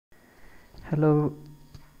Hello,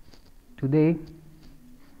 today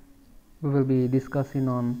we will be discussing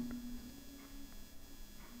on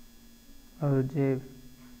algebraic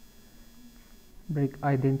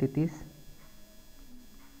identities.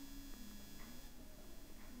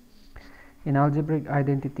 In algebraic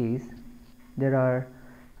identities, there are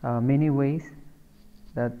many ways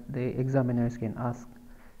that the examiners can ask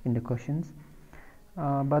in the questions,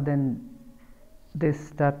 but then this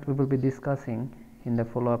that we will be discussing in the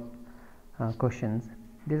follow-up questions.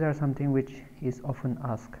 These are something which is often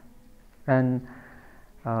asked, and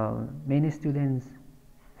many students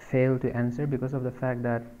fail to answer because of the fact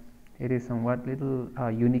that it is somewhat little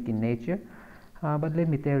unique in nature. But let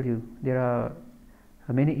me tell you, there are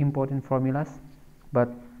many important formulas, but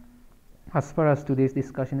as far as today's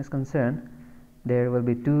discussion is concerned, there will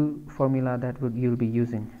be two formula that you'll be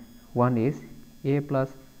using. One is a plus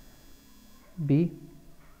b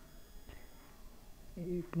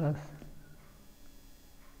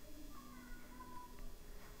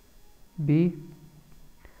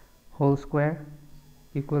whole square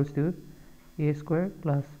equals to a square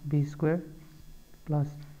plus b square plus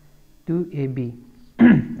 2ab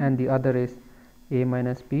and the other is a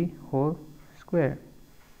minus b whole square,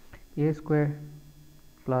 a square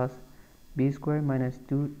plus b square minus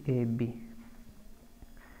 2ab.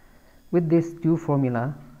 With these two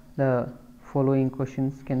formula, the following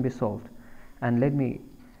questions can be solved, and let me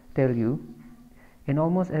tell you, in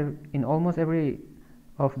almost every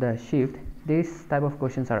of the shift, these type of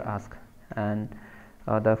questions are asked, and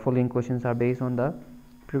the following questions are based on the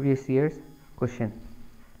previous year's question.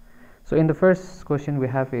 So in the first question we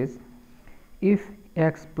have is, if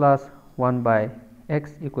x plus 1 by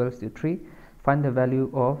x equals to 3, find the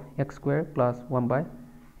value of x square plus 1 by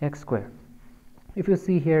x square. If you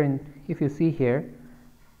see here,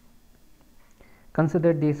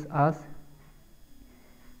 consider this as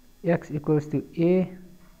x equals to a,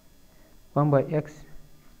 1 by x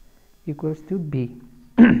equals to b.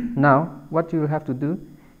 Now what you will have to do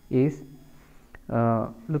is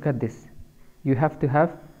look at this. You have to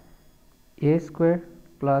have a square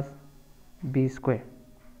plus b square.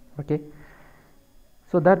 Okay,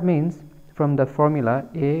 so that means from the formula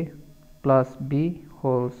a plus b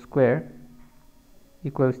whole square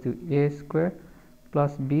equals to a square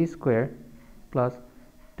plus b square plus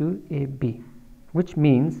 2ab, which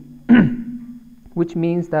means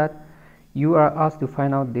that you are asked to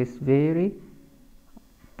find out this very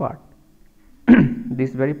part.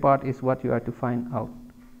 This very part is what you are to find out.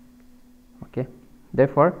 Okay,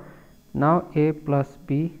 therefore now a plus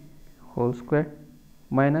b whole square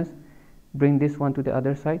minus, bring this one to the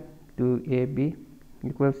other side, to ab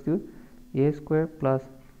equals to a square plus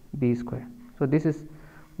b square. So this is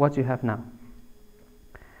what you have now.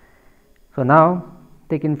 So now,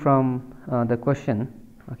 taken from the question,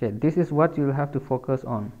 okay, this is what you will have to focus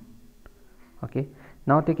on. Okay,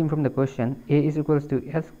 now taken from the question, a is equals to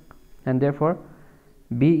s, and therefore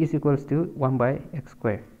b is equals to 1 by x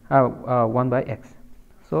square, 1 by x.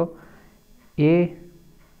 So a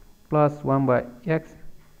plus 1 by x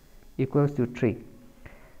equals to 3.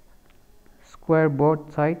 Square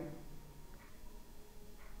both sides.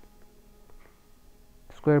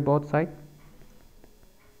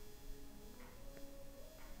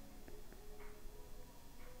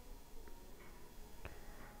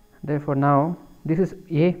 Therefore now this is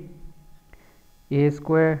a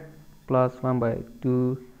square plus 1 by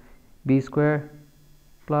 2 b square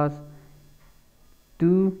plus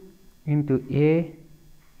 2 into a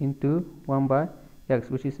into 1 by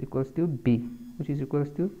x, which is equals to b, which is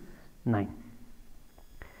equals to 9.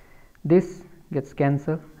 This gets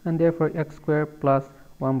cancelled, and therefore x square plus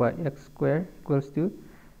 1 by x square equals to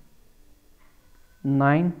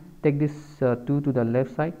 9. Take this 2 to the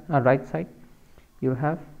left side, right side, you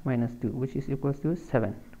have minus 2, which is equals to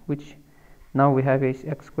 7, which now we have is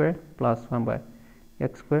x square plus 1 by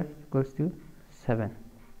x square equals to 7.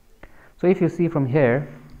 So if you see from here,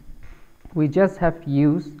 we just have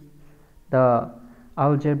used the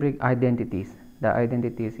algebraic identities. The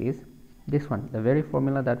identities is this one, the very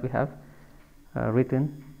formula that we have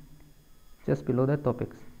written just below the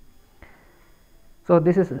topics. So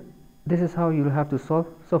this is how you will have to solve.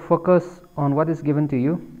 So focus on what is given to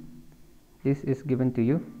you. This is given to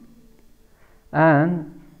you,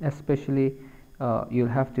 and especially you'll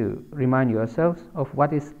have to remind yourselves of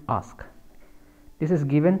what is asked. This is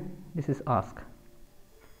given, this is asked.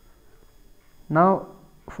 Now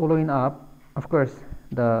following up, of course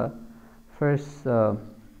the first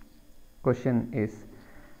question is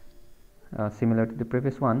similar to the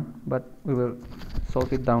previous one, but we will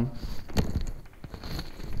solve it down.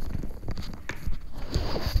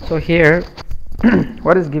 So here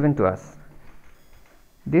what is given to us?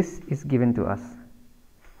 This is given to us.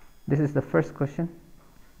 This is the first question,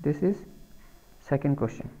 this is second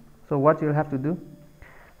question. So what you'll have to do,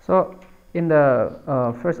 so in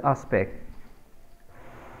the first aspect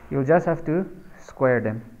you'll just have to square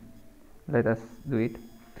them. Let us do it.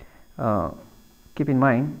 Keep in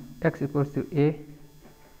mind x equals to a,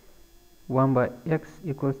 1 by x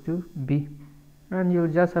equals to b, and you'll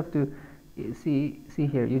just have to see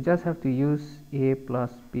here, you just have to use a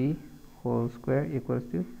plus b whole square equals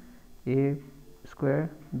to a square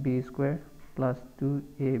b square plus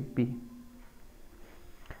 2ab.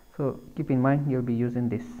 So keep in mind you'll be using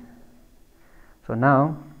this. So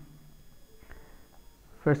now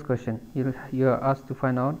first question, you are asked to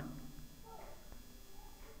find out.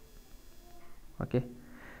 Okay,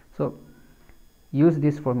 so use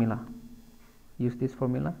this formula,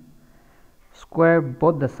 square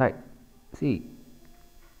both the side. See,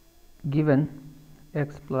 given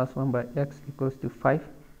x plus 1 by x equals to 5,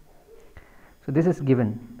 so this is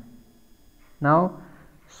given. Now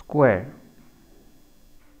square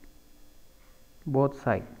both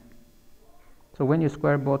sides. So when you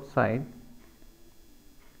square both sides,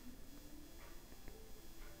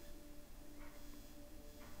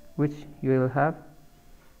 which you will have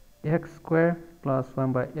x square plus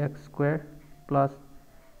 1 by x square plus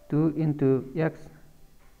 2 into x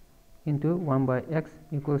into 1 by x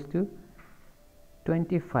equals to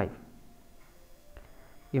 25,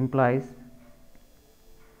 implies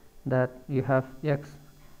that you have x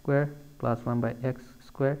square plus 1 by x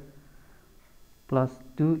square plus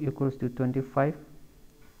 2 equals to 25,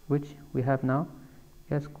 which we have now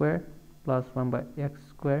x square plus 1 by x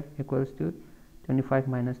square equals to 25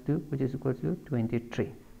 minus 2, which is equal to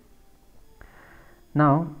 23.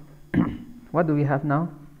 Now what do we have now?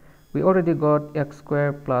 We already got x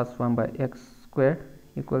square plus 1 by x square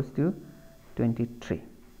equals to 23.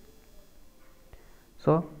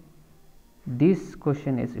 So this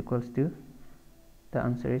question is equals to, the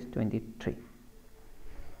answer is 23.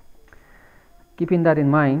 Keeping that in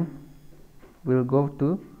mind, we'll go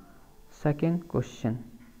to second question.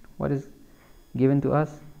 What is given to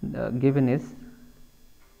us? Given is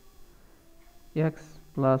x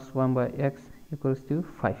plus 1 by x equals to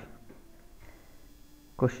 5.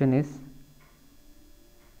 Question is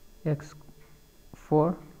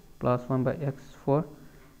x4 plus 1 by x4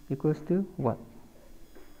 equals to what?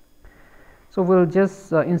 So we'll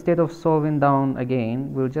just instead of solving down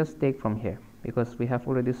again, we'll just take from here, because we have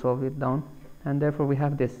already solved it down, and therefore we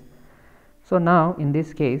have this. So now in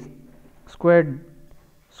this case, square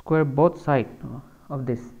both sides of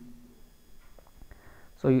this.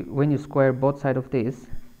 So when you square both sides of this,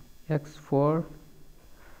 x square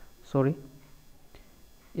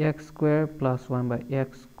plus 1 by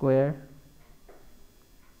x square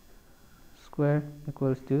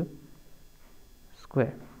equals to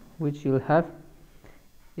square, which you will have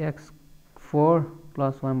x4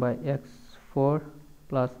 plus 1 by x4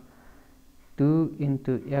 plus 2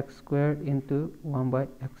 into x square into 1 by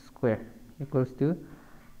x square equals to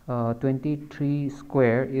 23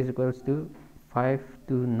 square is equals to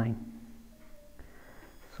 529.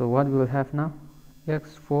 So what we will have now,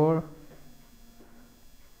 x4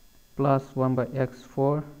 plus 1 by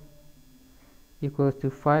x4 equals to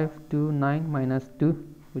 529 minus 2,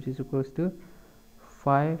 which is equals to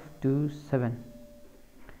 527.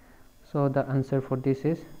 So the answer for this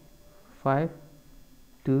is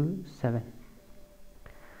 527.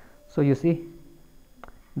 So you see,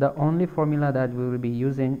 the only formula that we will be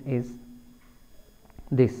using is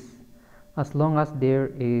this, as long as there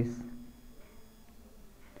is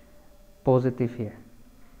positive here.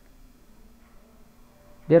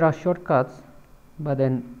 There are shortcuts, but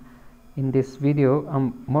then in this video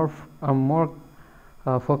I'm more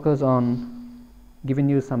focused on giving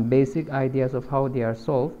you some basic ideas of how they are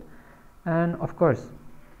solved, and of course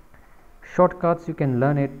shortcuts you can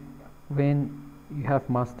learn it when you have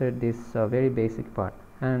mastered this very basic part.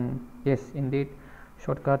 And yes, indeed,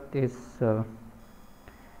 shortcut is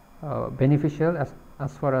beneficial as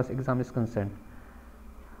far as exam is concerned.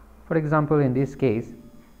 For example, in this case,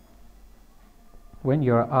 when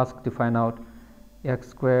you are asked to find out x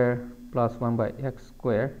square plus 1 by x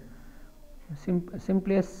square,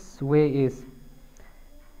 simplest way is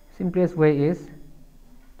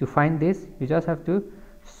to find this. You just have to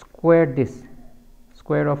square this.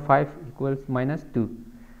 Square of 5 equals minus 2,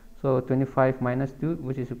 so 25 minus 2,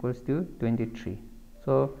 which is equals to 23.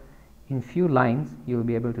 So in few lines you will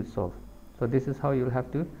be able to solve. So this is how you will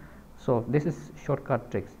have to solve. This is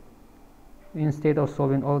shortcut tricks. Instead of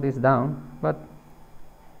solving all this down, but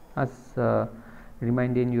as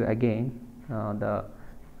reminding you again,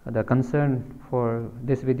 the concern for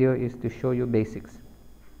this video is to show you basics.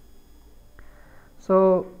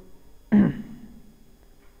 So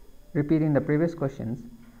repeating the previous questions,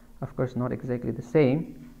 of course not exactly the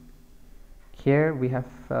same. Here we have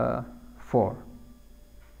 4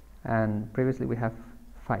 and previously we have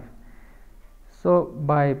 5. So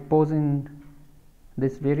by pausing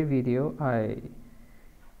this very video, I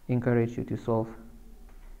encourage you to solve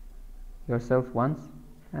yourself once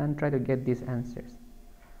and try to get these answers.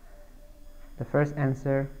 The first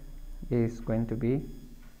answer is going to be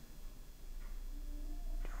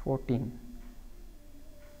 14.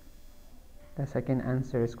 The second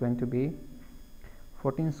answer is going to be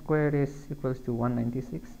 14 squared is equals to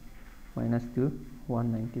 196 minus 2,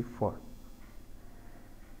 194.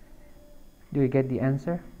 Do you get the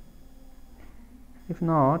answer? If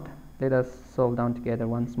not, let us solve down together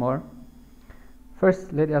once more.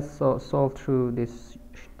 First, let us solve through this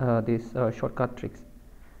shortcut tricks.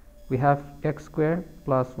 We have x squared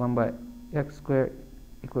plus 1 by x squared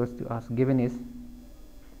equals to us given is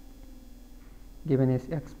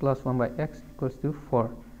x plus 1 by x equals to 4.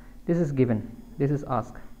 This is given, this is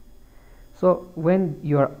asked. So when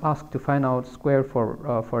you are asked to find out square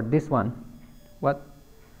for this one, what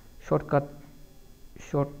shortcut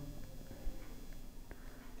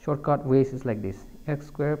ways is like this: x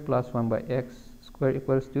squared plus 1 by x squared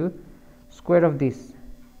equals to square of this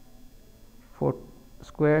 4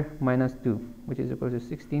 square minus 2, which is equal to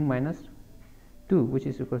 16 minus 2, which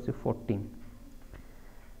is equal to 14.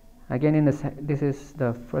 Again, in this is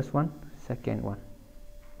the first one. Second one,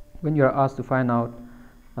 when you are asked to find out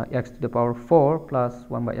x to the power 4 plus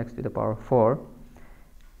 1 by x to the power 4,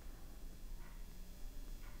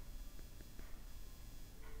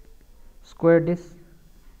 square this.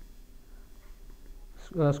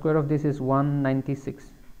 Square of this is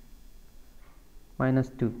 196 minus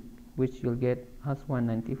 2, which you'll get as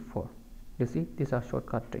 194. You see, these are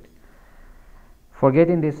shortcut tricks.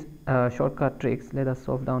 Forgetting these shortcut tricks, let us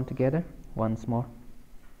solve down together once more.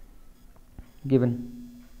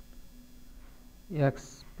 Given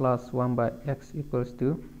x plus 1 by x equals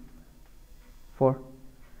to 4,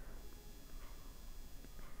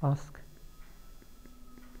 ask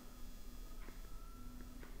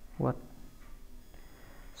what?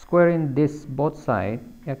 Squaring this both sides,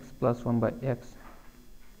 x plus 1 by x,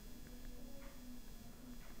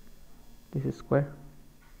 this is square,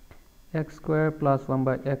 x square plus 1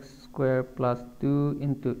 by x square plus 2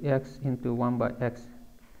 into x into 1 by x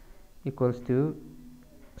equals to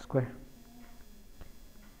square.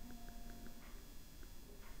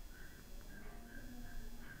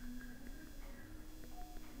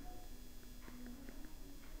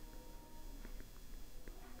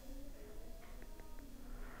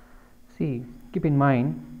 See, keep in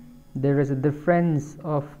mind there is a difference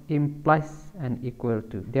of implies and equal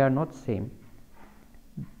to. They are not same.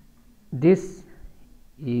 This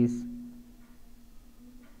is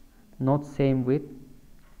not same with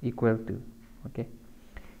equal to. Okay,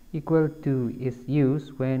 equal to is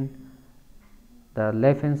used when the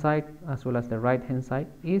left hand side as well as the right hand side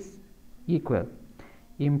is equal.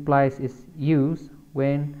 Implies is used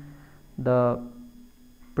when the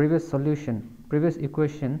previous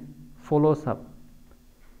equation follows up.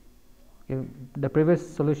 Okay, the previous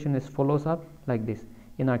solution is follows up like this.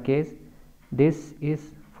 In our case, this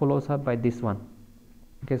is follows up by this one.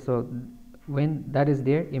 Okay, so when that is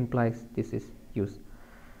there, implies this is used.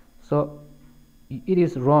 So it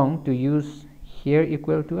is wrong to use here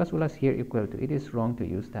equal to as well as here equal to. It is wrong to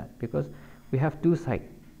use that because we have two sides.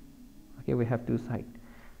 Okay, we have two sides.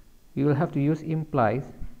 We will have to use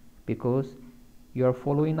implies because you are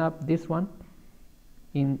following up this one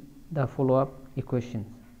in the follow-up equations,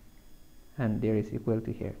 and there is equal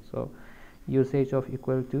to here. So usage of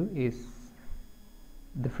equal to is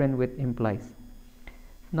different with implies.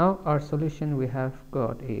 Now our solution we have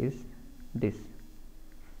got is this.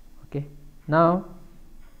 Okay, now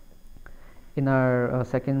in our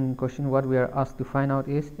second question, what we are asked to find out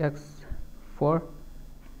is x4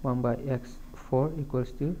 1 by x4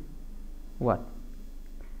 equals to what?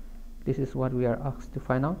 This is what we are asked to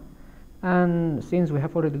find out, and since we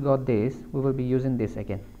have already got this, we will be using this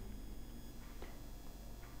again.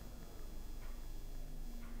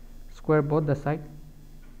 Square both the side.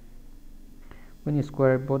 When you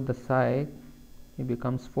square both the side, it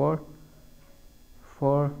becomes 4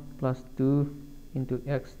 plus 2 into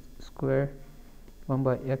x square 1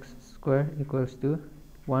 by x square equals to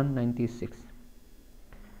 196.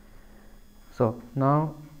 So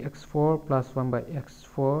now x4 plus 1 by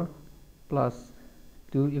x4 plus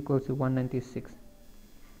 2 equals to 196.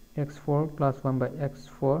 x4 plus 1 by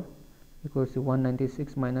x4 equals to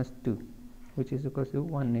 196 minus 2, which is equals to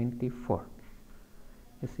 194.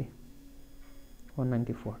 You see,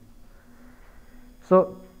 194.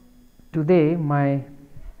 So today my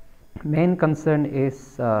main concern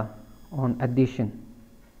is on addition,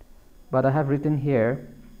 but I have written here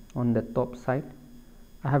on the top side,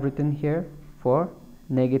 I have written here for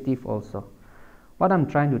negative also. What I'm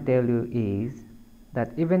trying to tell you is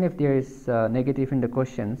that even if there is negative in the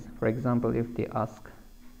questions, for example if they ask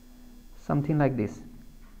something like this,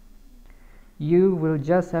 you will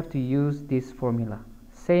just have to use this formula,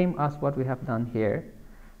 same as what we have done here,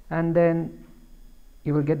 and then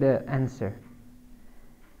you will get the answer.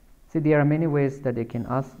 See, there are many ways that they can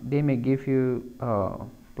ask. They may give you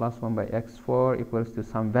plus 1 by x4 equals to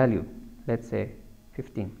some value, let's say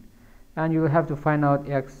 15, and you will have to find out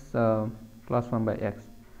x plus 1 by x.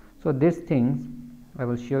 So these things I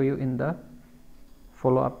will show you in the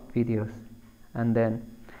follow-up videos, and then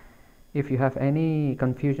if you have any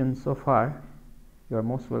confusion so far, you are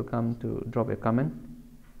most welcome to drop a comment,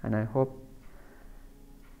 and I hope,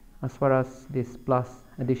 as far as this plus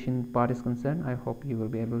addition part is concerned, I hope you will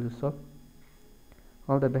be able to solve.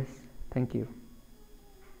 All the best. Thank you.